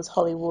painful as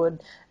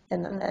Hollywood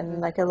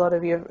and like a lot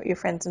of your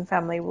friends and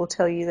family will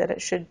tell you that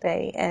it should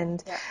be.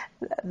 And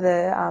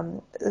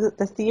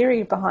the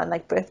theory behind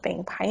like birth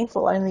being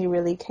painful only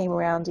really came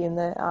around in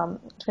the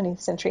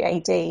 20th century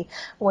AD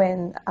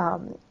when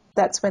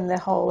that's when the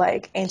whole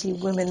like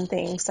anti-women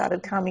thing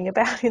started coming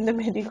about in the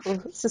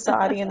medical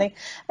society, and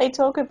they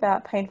talk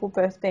about painful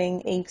birth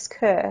being Eve's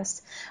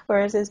curse,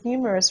 whereas there's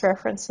numerous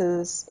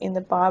references in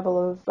the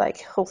Bible of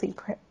like healthy,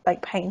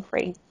 like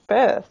pain-free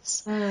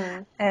births.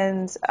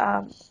 And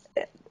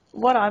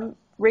what I'm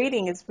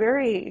reading is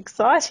very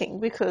exciting,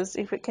 because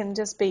if it can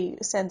just be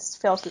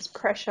felt as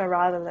pressure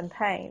rather than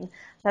pain,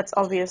 that's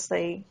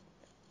obviously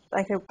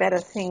like a better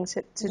thing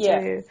to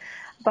do.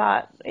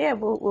 But yeah,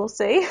 we'll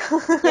see.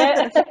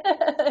 Yeah,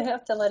 you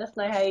have to let us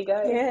know how you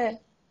go. Yeah.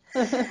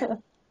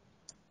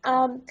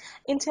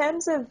 In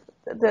terms of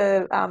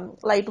the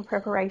labour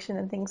preparation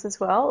and things as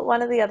well,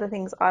 one of the other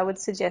things I would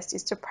suggest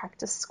is to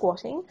practice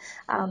squatting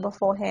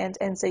beforehand,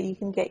 and so you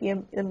can get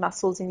your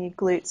muscles in your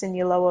glutes and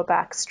your lower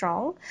back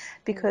strong,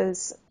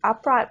 because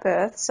upright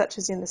births, such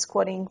as in the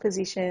squatting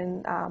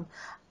position,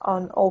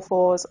 on all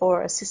fours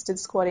or assisted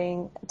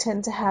squatting,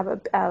 tend to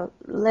have a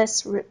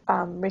less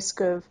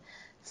risk of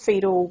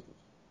fetal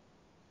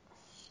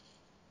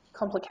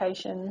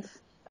Complications.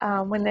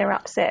 When they're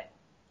upset.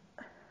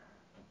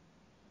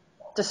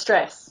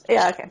 Distress.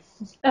 Yeah, okay.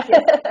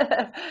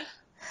 Yeah.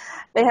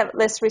 They have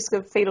less risk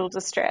of fetal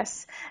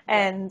distress,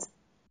 and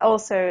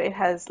also it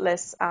has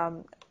less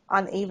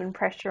uneven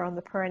pressure on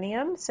the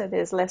perineum, so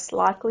there's less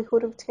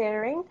likelihood of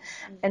tearing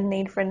and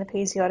need for an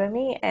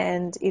episiotomy,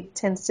 and it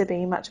tends to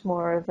be much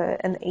more of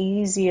an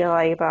easier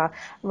labour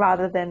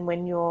rather than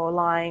when you're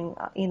lying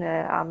in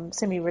a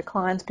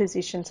semi-reclined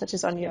position, such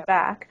as on your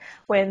back,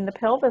 when the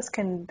pelvis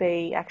can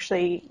be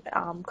actually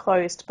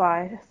closed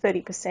by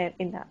 30%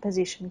 in that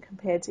position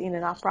compared to in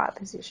an upright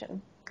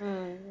position.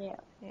 Yeah.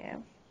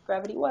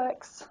 Gravity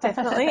works.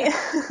 Definitely.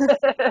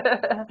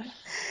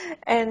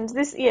 And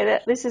this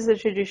is a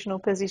traditional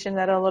position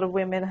that a lot of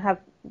women have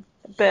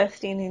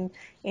birthed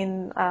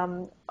in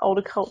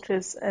older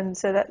cultures, and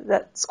so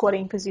that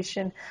squatting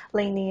position,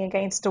 leaning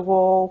against a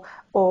wall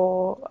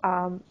or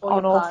on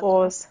all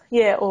fours,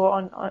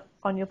 or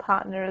on your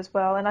partner as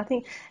well. And I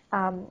think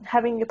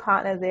having your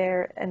partner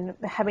there and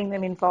having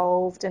them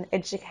involved and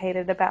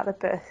educated about the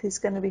birth is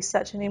going to be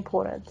such an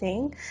important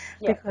thing,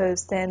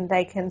 because then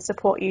they can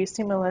support you,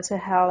 similar to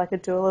how like a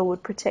doula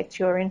would protect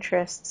your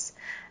interests.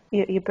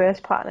 Your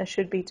birth partner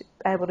should be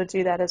able to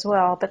do that as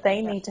well, but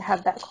they need to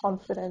have that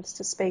confidence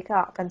to speak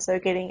up, and so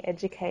getting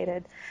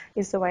educated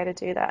is the way to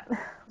do that.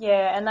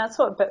 Yeah, and that's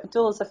what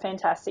doulas are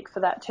fantastic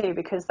for that too,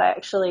 because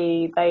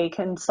they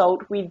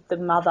consult with the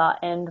mother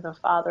and the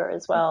father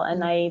as well,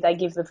 and they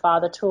give the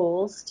father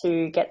tools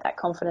to get that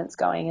confidence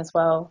going as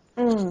well.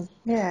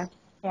 Yeah.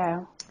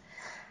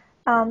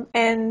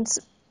 And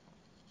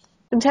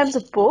in terms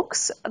of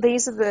books,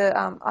 these are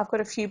the I've got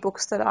a few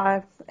books that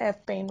I've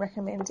been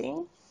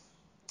recommending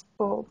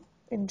or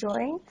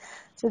enjoying.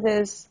 So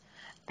this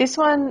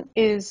one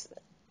is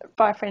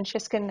by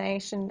Francesca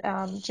Naish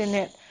and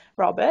Jeanette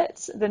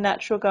Roberts, The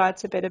Natural Guide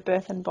to Better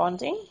Birth and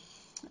Bonding.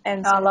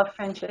 And I love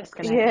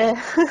Francesca Naish.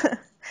 Yeah.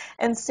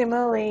 And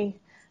similarly,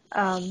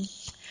 The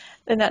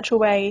Natural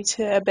Way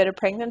to a Better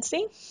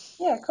Pregnancy.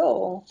 Yeah,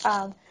 cool.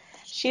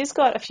 She's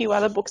got a few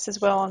other books as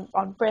well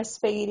on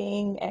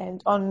breastfeeding,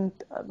 and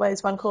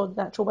there's one called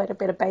Natural Way to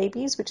Better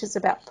Babies, which is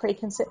about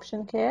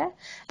preconception care,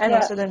 and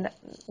also the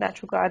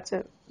Natural Guide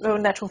to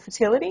Natural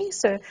Fertility.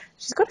 So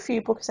she's got a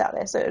few books out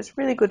there, so it's a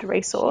really good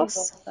resource.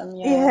 She's awesome,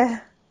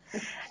 yeah.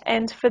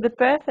 And for the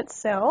birth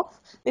itself,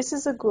 this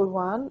is a good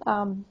one.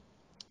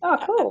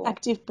 Cool.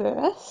 Active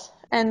Birth,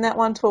 and that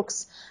one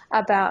talks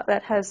about,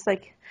 that has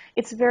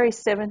it's a very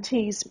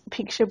 70s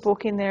picture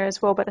book in there as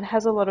well, but it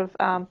has a lot of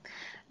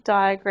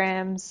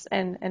diagrams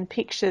and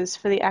pictures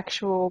for the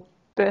actual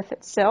birth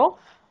itself.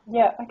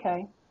 Yeah,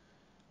 okay.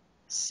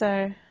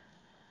 So,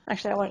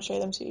 actually I won't show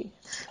them to you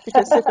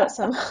because they've got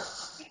some...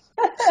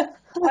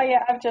 Oh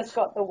yeah, I've just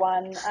got the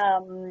one.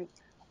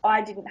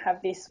 I didn't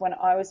have this when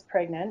I was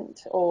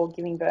pregnant or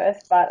giving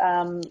birth, but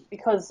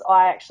because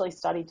I actually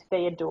studied to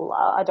be a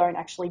doula, I don't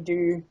actually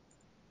do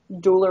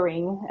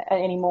doulaing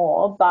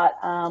anymore, but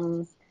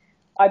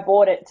I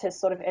bought it to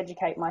sort of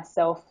educate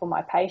myself for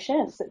my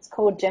patients. It's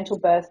called Gentle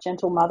Birth,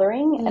 Gentle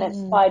Mothering, and it's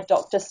by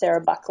Dr.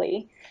 Sarah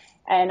Buckley.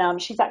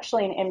 And she's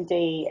actually an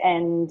MD,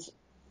 and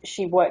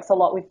she works a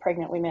lot with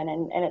pregnant women,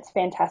 and it's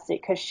fantastic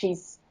because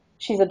she's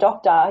a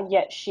doctor,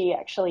 yet she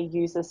actually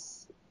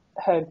uses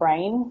her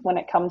brain when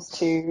it comes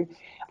to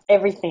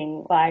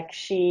everything. Like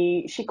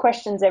she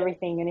questions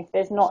everything, and if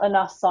there's not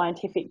enough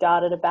scientific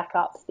data to back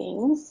up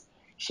things,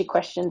 she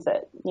questions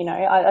it.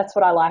 That's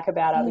what I like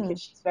about her,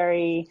 because she's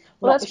very...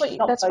 Well, that's what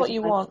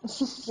you want.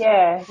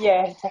 Yeah,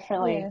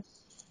 definitely. Yeah.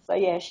 So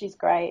yeah, she's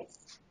great.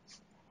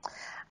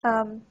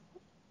 And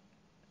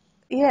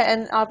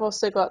I've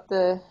also got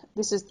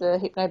this is the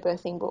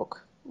hypnobirthing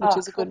book, which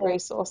is a good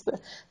resource, the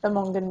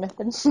Mongan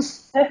method.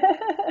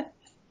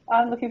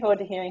 I'm looking forward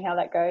to hearing how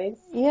that goes.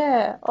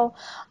 Yeah, well,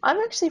 I'm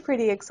actually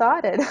pretty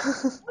excited.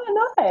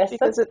 Oh, nice.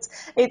 Because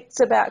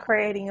it's about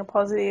creating a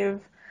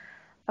positive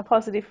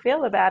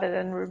feel about it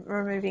and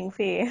removing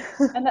fear.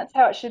 And that's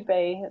how it should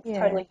be. It's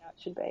totally how it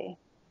should be.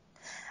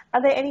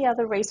 Are there any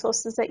other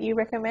resources that you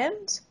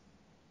recommend?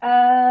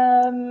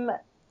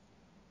 Not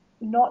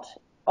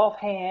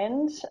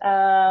offhand.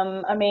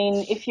 I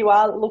mean, if you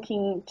are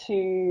looking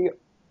to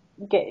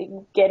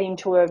get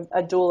into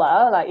a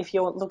doula, like if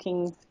you're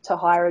looking to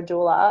hire a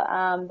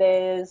doula,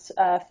 there's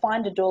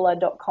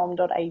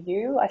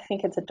findadoula.com.au. I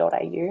think it's a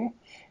 .au.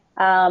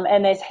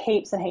 And there's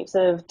heaps and heaps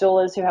of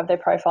doulas who have their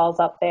profiles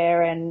up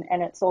there, and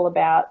it's all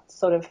about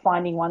sort of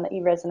finding one that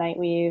you resonate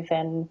with.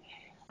 And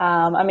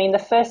I mean, the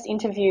first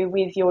interview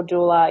with your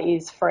doula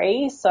is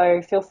free,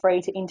 so feel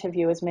free to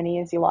interview as many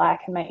as you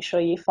like and make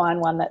sure you find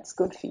one that's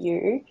good for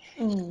you.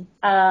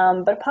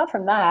 But apart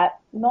from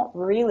that, not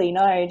really,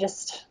 no.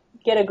 Just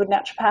get a good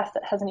naturopath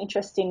that has an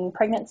interest in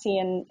pregnancy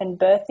and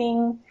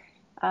birthing.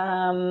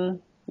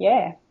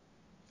 Yeah.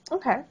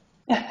 Okay.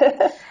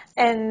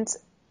 And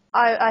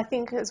I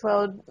think as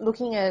well,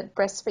 looking at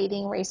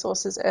breastfeeding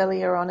resources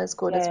earlier on is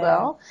good as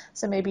well.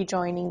 So maybe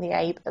joining the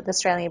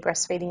Australian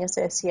Breastfeeding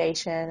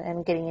Association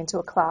and getting into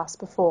a class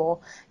before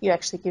you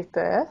actually give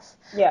birth.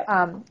 Yeah.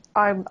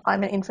 I'm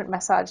an infant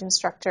massage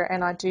instructor,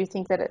 and I do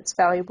think that it's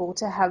valuable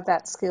to have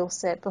that skill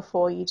set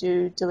before you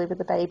do deliver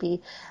the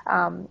baby,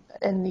 and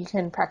you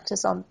can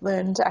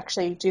learn to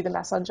actually do the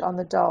massage on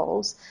the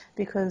dolls,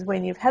 because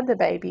when you've had the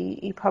baby,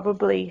 you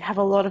probably have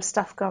a lot of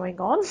stuff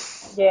going on.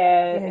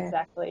 Yeah,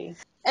 exactly.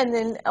 And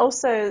then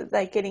also,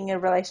 like, getting a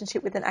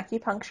relationship with an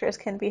acupuncturist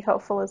can be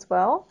helpful as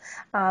well,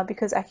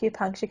 because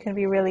acupuncture can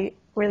be really,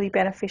 really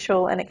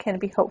beneficial, and it can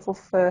be helpful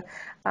for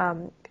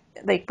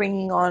like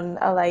bringing on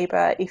a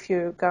labour if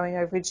you're going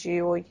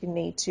overdue or you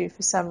need to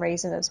for some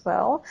reason as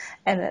well.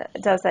 And it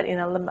does that in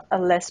a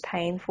less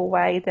painful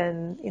way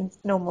than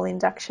normal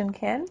induction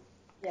can.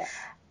 Yeah.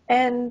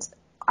 And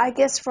I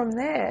guess from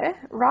there,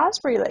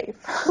 raspberry leaf.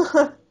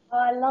 I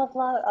love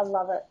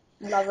it.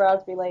 Love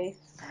raspberry leaf.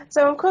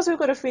 So, of course, we've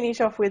got to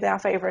finish off with our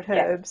favourite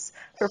herbs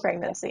for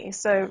pregnancy.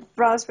 So,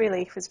 raspberry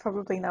leaf is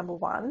probably number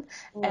one.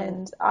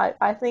 And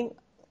I think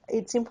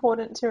it's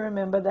important to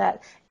remember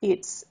that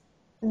it's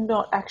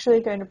not actually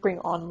going to bring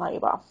on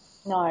labour.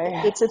 No.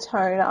 It's a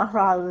toner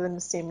rather than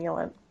a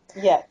stimulant.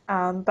 Yeah.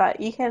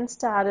 But you can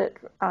start it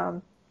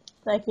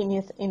like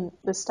in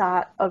the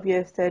start of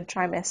your third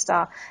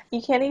trimester.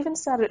 You can even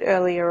start it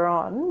earlier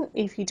on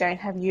if you don't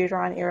have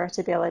uterine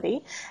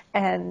irritability,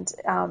 and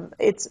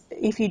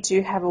if you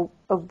do have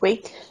a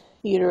weak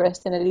uterus,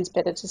 then it is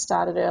better to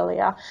start it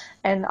earlier.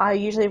 And I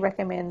usually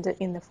recommend it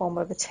in the form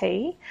of a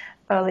tea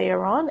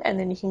earlier on, and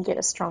then you can get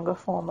a stronger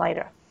form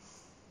later.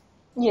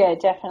 Yeah,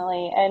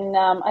 definitely. And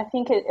I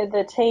think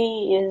the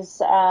tea is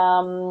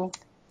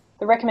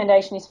the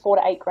recommendation is 4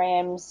 to 8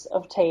 grams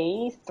of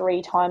tea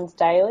 3 times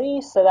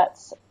daily. So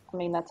that's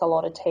a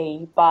lot of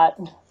tea, but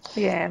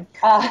yeah,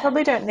 you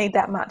probably don't need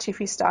that much if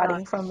you're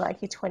starting from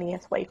like your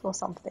 20th week or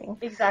something.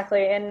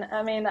 Exactly.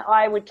 And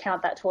I would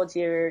count that towards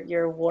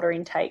your water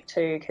intake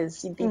too,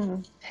 because you'd be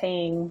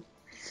peeing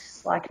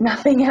like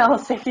nothing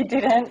else if you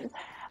didn't.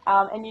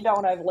 And you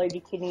don't want to overload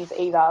your kidneys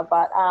either.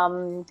 But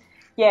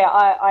yeah,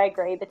 I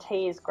agree. The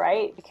tea is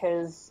great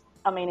because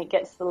it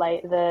gets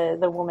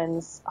the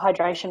woman's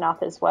hydration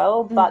up as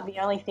well. But the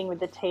only thing with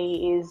the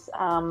tea is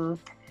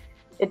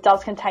it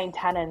does contain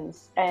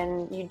tannins,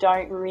 and you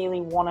don't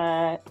really want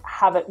to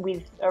have it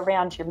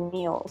around your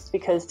meals,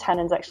 because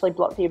tannins actually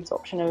block the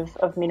absorption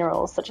of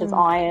minerals such as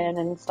iron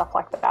and stuff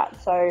like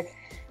that. So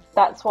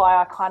that's why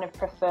I kind of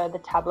prefer the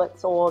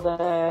tablets or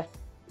the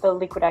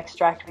liquid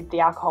extract with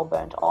the alcohol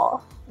burnt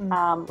off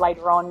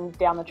later on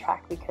down the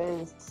track,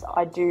 because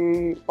I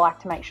do like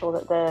to make sure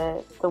that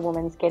the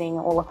woman's getting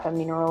all of her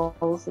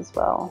minerals as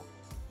well.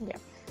 Yeah.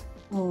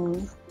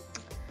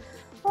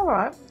 All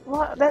right.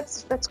 Well,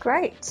 that's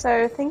great.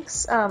 So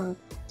thanks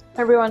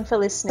everyone for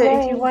listening.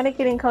 So if you want to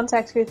get in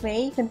contact with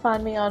me, you can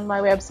find me on my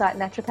website,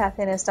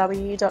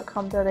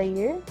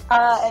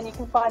 naturopathinsw.com.au. And you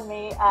can find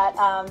me at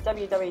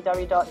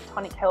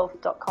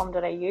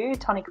www.tonichealth.com.au,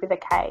 tonic with a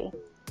K.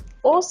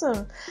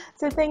 Awesome.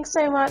 So thanks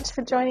so much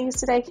for joining us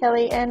today,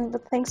 Kelly, and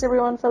thanks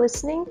everyone for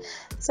listening.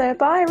 So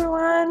bye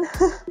everyone.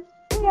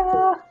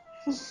 Yeah.